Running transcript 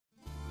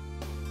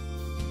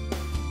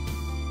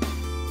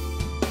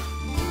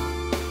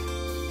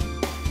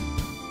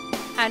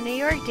How New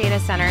York data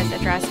centers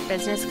address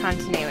business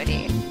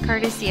continuity,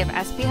 courtesy of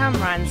SP Home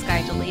Run's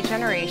Guide to Lead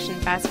Generation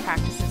Best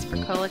Practices for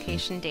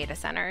Colocation Data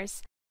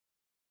Centers.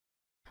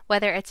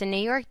 Whether it's a New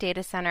York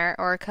data center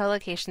or a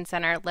colocation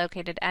center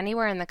located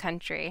anywhere in the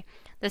country,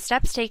 the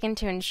steps taken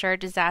to ensure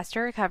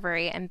disaster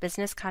recovery and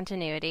business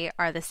continuity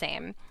are the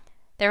same.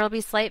 There will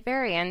be slight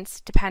variance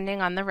depending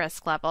on the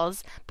risk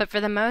levels, but for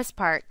the most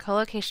part,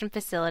 colocation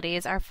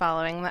facilities are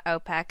following the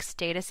OPEC's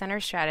data center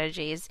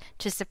strategies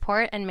to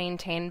support and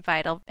maintain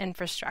vital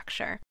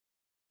infrastructure.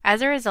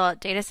 As a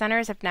result, data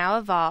centers have now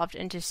evolved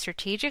into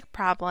strategic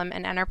problem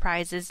and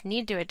enterprises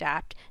need to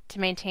adapt to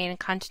maintain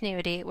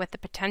continuity with the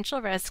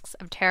potential risks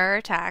of terror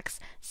attacks,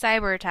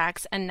 cyber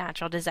attacks, and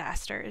natural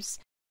disasters.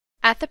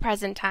 At the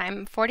present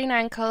time,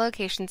 49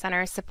 colocation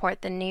centers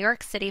support the New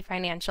York City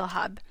financial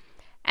hub.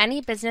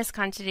 Any business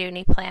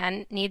continuity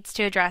plan needs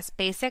to address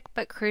basic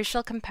but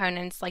crucial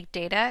components like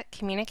data,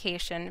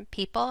 communication,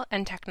 people,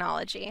 and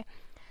technology.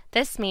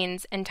 This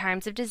means, in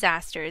times of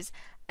disasters,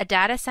 a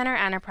data center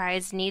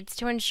enterprise needs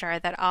to ensure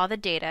that all the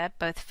data,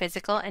 both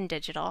physical and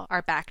digital,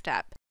 are backed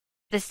up.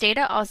 This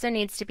data also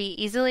needs to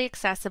be easily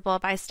accessible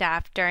by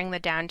staff during the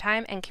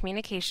downtime, and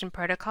communication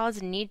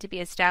protocols need to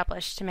be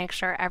established to make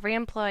sure every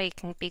employee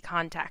can be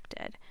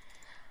contacted.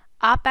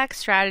 OpEx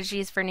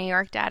strategies for New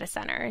York data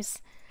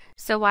centers.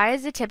 So why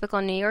is a typical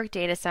New York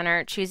data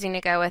center choosing to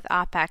go with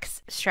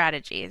OpEx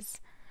strategies?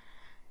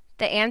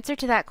 The answer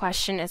to that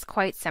question is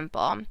quite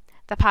simple.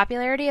 The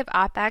popularity of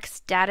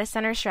OpEx data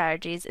center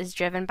strategies is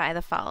driven by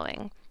the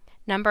following.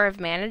 Number of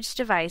managed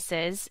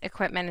devices,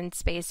 equipment and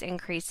space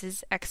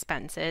increases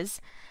expenses.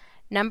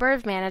 Number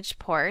of managed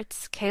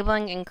ports,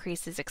 cabling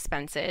increases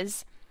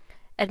expenses.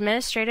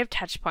 Administrative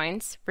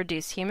touchpoints,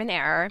 reduce human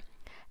error.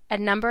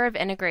 And number of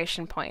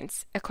integration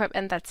points,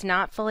 equipment that's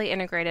not fully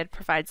integrated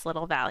provides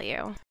little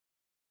value.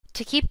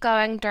 To keep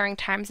going during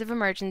times of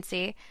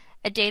emergency,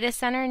 a data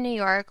center in New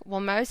York will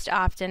most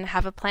often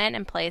have a plan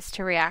in place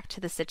to react to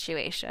the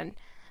situation.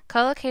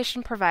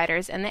 Colocation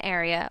providers in the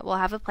area will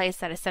have a place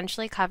that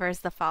essentially covers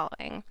the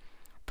following.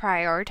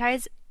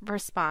 Prioritize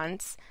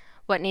response,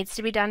 what needs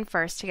to be done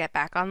first to get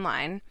back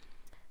online.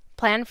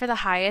 Plan for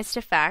the highest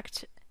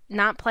effect,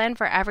 not plan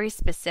for every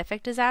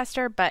specific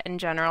disaster, but in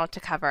general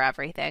to cover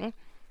everything.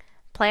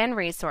 Plan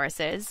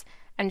resources,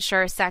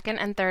 ensure second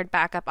and third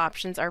backup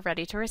options are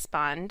ready to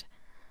respond.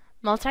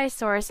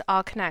 Multi-source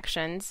all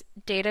connections,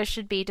 data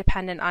should be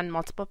dependent on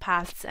multiple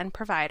paths and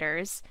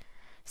providers.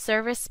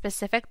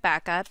 Service-specific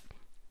backup,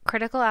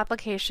 critical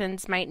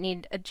applications might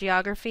need a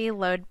geography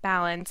load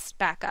balanced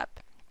backup.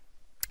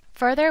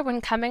 Further,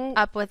 when coming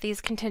up with these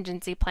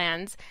contingency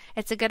plans,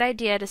 it's a good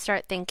idea to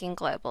start thinking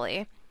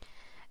globally.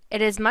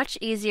 It is much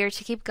easier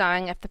to keep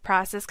going if the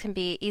process can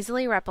be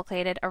easily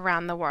replicated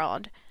around the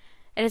world.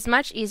 It is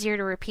much easier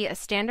to repeat a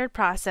standard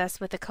process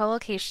with a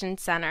colocation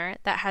center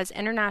that has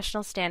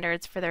international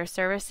standards for their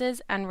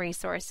services and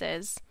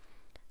resources.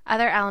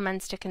 Other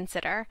elements to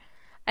consider.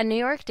 A New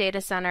York data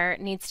center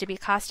needs to be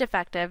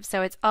cost-effective,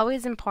 so it's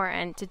always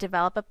important to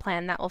develop a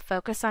plan that will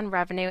focus on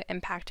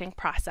revenue-impacting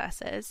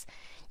processes.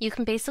 You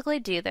can basically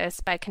do this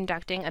by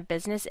conducting a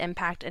business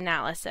impact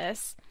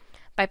analysis.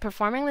 By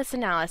performing this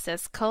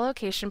analysis,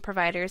 colocation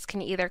providers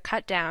can either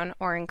cut down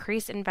or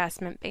increase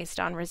investment based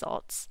on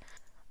results.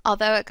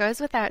 Although it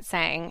goes without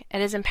saying, it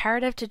is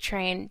imperative to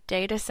train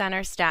data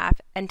center staff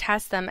and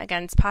test them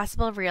against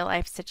possible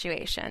real-life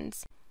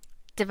situations.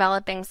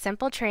 Developing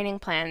simple training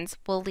plans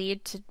will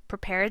lead to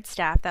prepared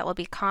staff that will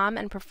be calm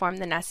and perform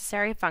the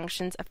necessary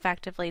functions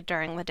effectively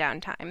during the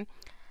downtime.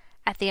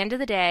 At the end of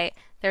the day,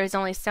 there is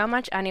only so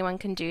much anyone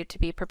can do to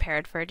be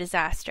prepared for a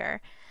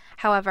disaster.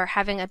 However,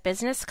 having a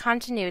business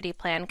continuity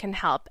plan can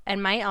help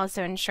and might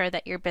also ensure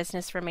that your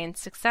business remains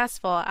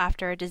successful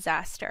after a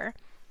disaster.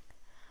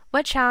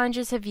 What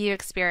challenges have you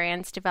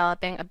experienced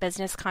developing a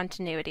business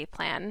continuity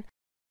plan?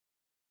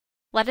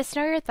 Let us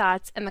know your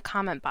thoughts in the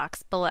comment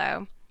box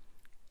below.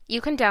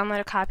 You can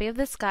download a copy of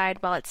this guide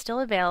while it's still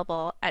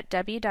available at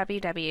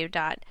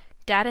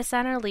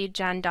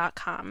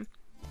www.datacenterleadgen.com.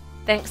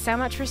 Thanks so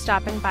much for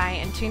stopping by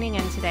and tuning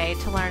in today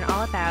to learn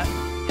all about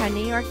how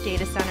New York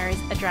data centers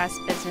address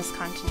business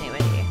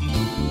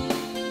continuity.